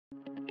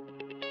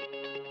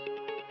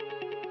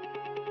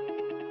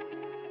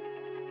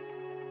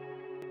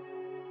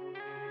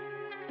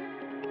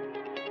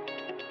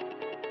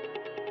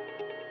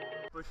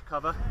bush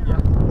cover.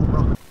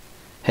 Yeah.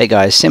 Hey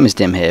guys, Simmers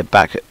Dim here,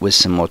 back with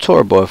some more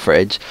Tora Bora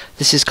footage.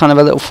 This is kind of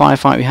a little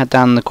firefight we had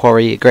down in the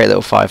quarry, a great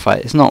little firefight.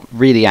 It's not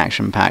really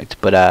action packed,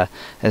 but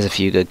there's a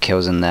few good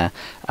kills in there.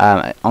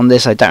 On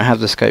this I don't have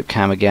the scope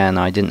cam again,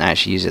 I didn't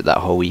actually use it that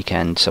whole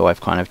weekend, so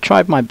I've kind of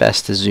tried my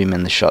best to zoom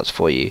in the shots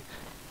for you.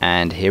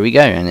 And here we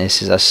go, and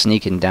this is us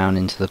sneaking down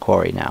into the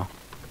quarry now.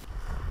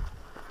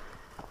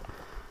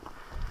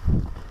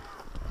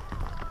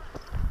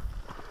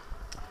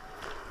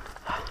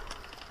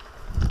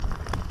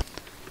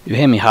 You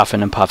hear me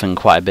huffing and puffing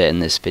quite a bit in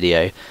this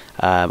video.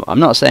 I'm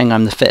not saying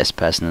I'm the fittest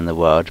person in the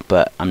world,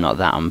 but I'm not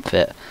that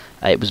unfit.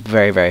 It was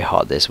very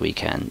hot this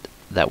weekend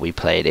that we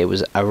played. It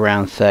was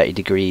around 30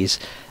 degrees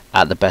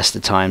at the best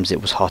of times.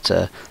 It was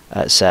hotter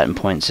at certain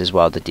points as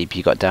well, the deeper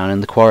you got down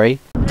in the quarry.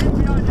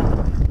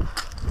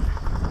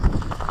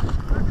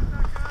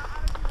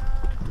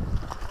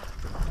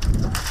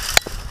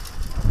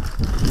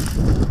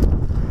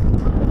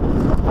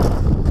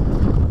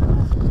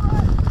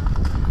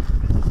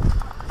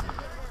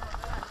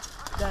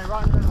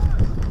 Right in the middle.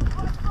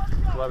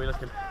 Where are we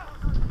looking?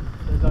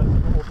 There's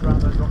walk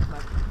around those rocks,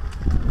 mate.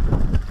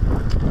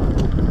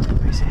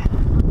 What are you seeing?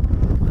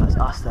 That's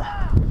us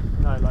there.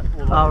 No, like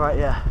all oh, right,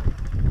 yeah.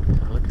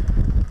 Look.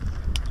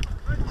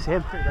 See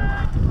him?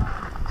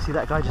 See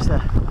that guy just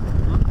there?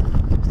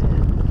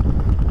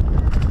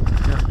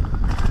 Yeah.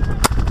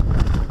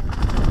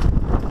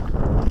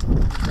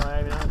 Guy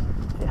aiming at us?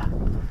 Yeah.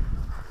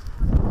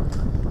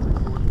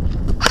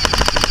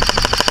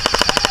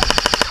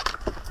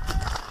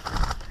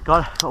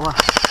 Got one.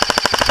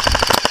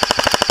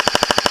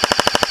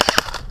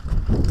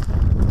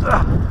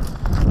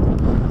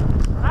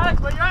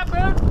 Alex, where you at,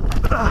 man?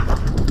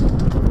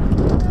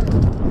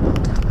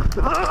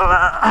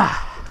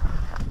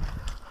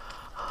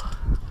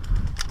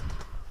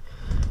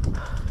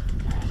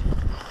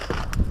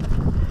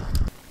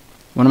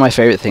 One of my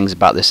favourite things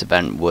about this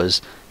event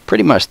was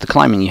pretty much the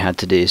climbing you had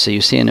to do. So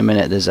you'll see in a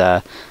minute there's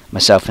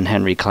myself and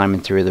Henry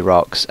climbing through the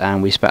rocks,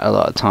 and we spent a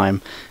lot of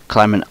time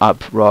climbing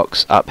up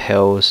rocks, up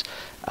hills,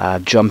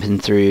 jumping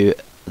through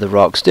the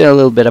rocks, doing a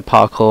little bit of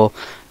parkour,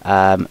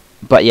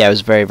 but yeah, it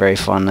was very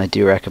fun. I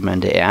do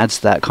recommend it. It adds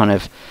that kind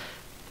of,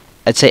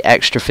 I'd say,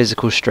 extra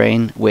physical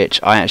strain,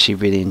 which I actually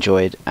really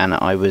enjoyed, and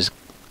I was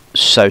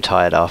so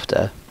tired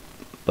after,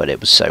 but it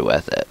was so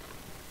worth it.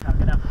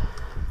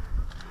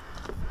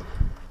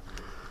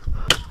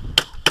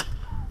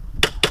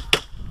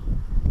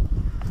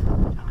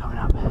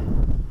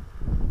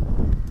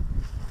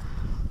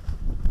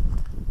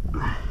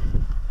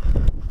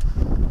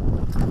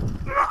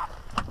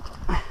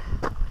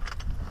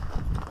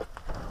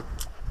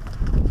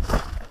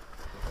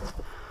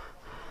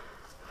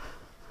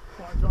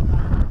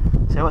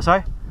 Say what,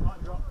 sorry?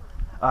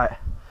 Alright.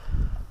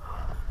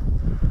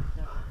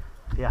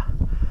 Yeah.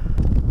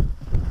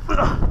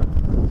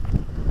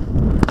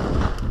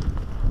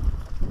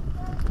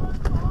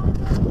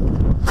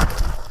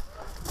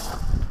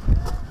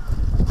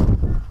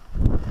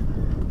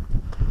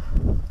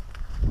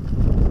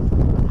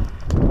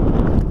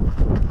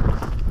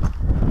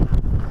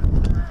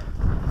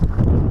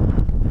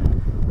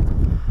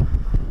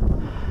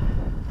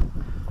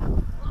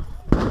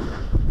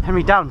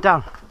 Henry,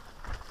 down.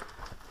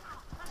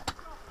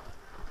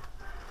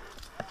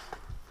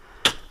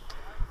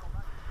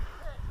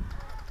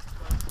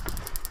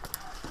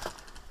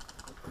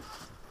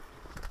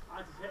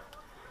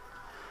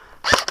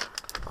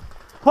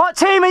 What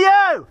team are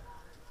you?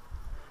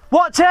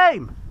 What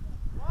team?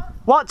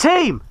 What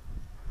team?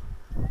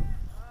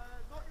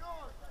 Not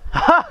yours.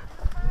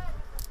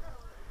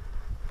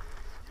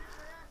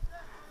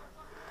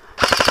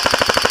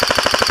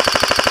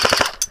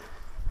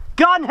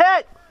 Gun hit!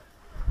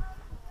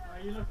 Where are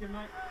you looking,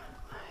 mate?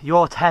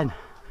 You're 10.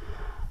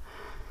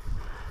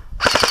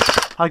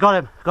 I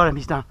got him,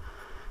 he's down.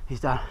 He's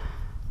down.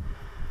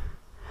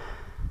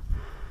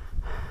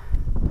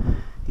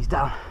 He's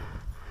down.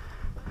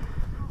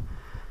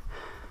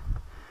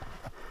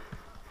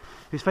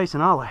 He's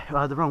facing our way,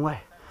 the wrong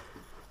way.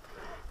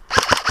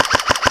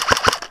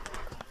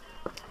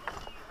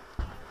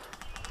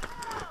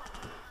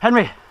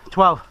 Henry,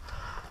 12.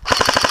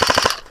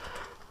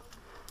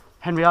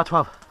 Henry,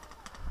 R12.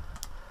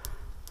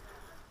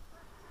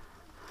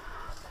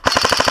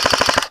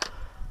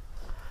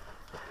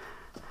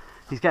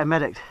 He's getting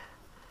medicked.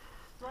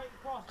 Straight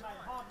across, mate,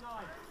 hard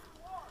 9.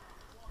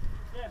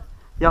 Yeah.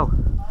 Yo.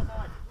 Hard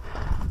 9.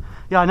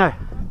 Yeah, I know.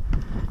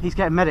 He's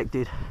getting medicked,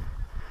 dude.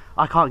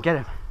 I can't get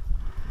him.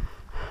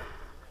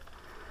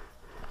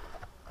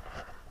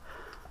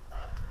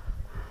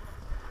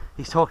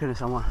 He's talking to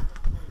someone.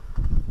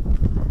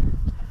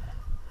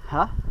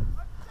 Huh?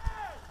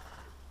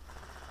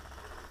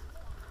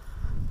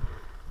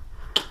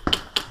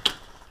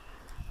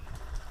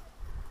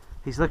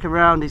 He's looking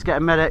around, he's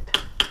getting medicked.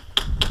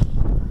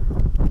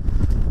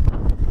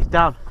 He's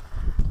down.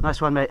 Nice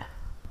one, mate.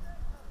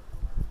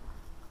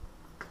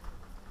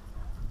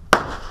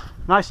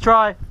 Nice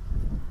try.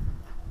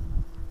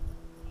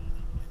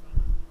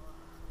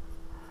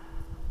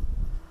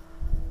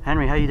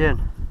 Henry, how you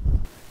doing?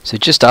 So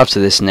just after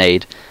this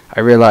nade, I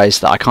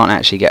realised that I can't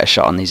actually get a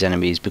shot on these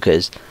enemies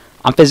because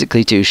I'm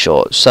physically too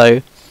short.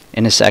 So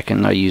in a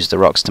second I use the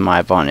rocks to my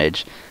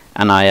advantage,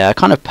 and I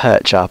kind of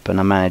perch up, and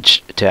I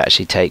managed to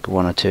actually take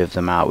one or two of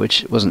them out,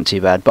 which wasn't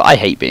too bad, but I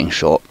hate being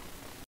short.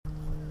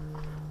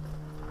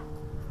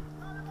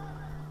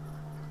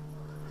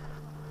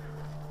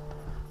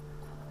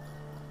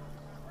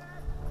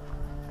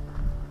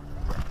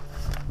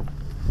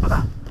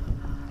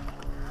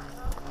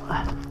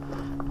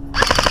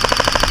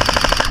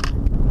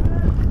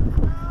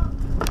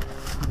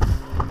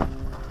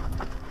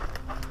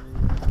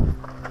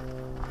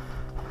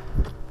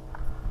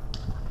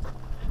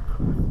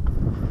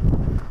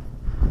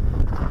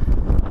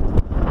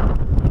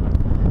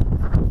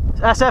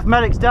 SF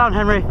medics down,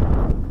 Henry.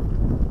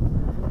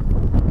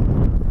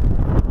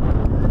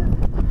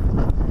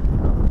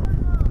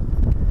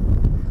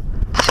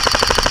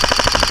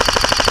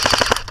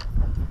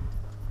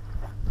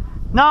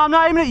 No, I'm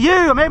not aiming at you,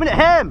 I'm aiming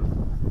at him.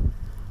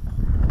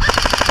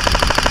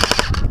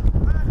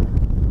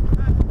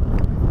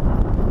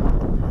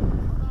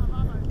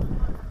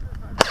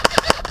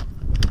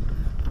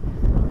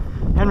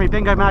 Henry,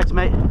 bingo mags,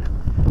 mate.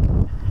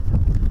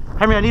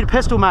 Henry, I need a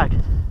pistol mag.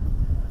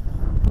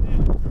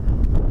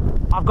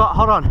 I've got,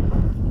 hold on.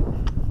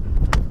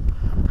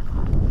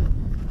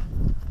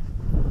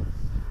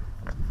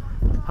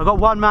 I've got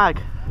one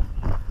mag.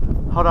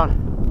 Hold on.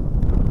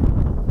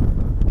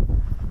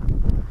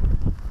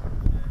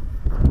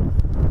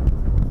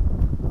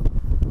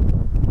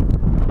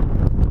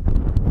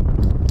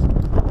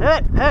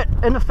 Hit,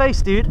 in the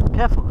face, dude.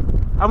 Careful.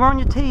 And we're on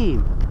your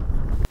team.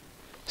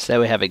 So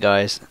there we have it,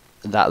 guys.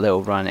 That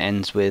little run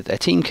ends with a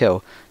team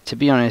kill. To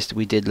be honest,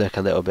 we did look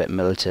a little bit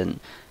militant,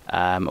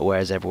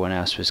 whereas everyone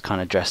else was kind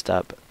of dressed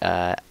up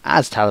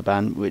as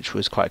Taliban, which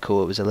was quite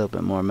cool. It was a little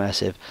bit more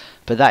immersive.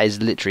 But that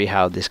is literally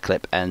how this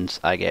clip ends.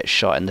 I get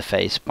shot in the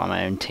face by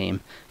my own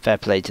team. Fair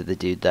play to the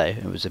dude though.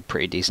 It was a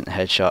pretty decent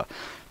headshot.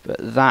 But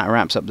that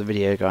wraps up the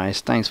video, guys.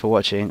 Thanks for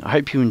watching. I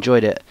hope you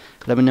enjoyed it.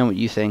 Let me know what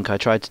you think. I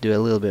tried to do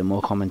a little bit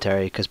more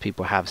commentary because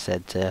people have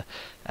said to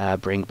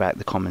bring back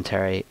the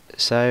commentary.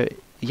 So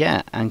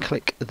yeah, and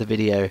click the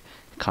video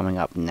coming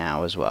up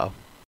now as well.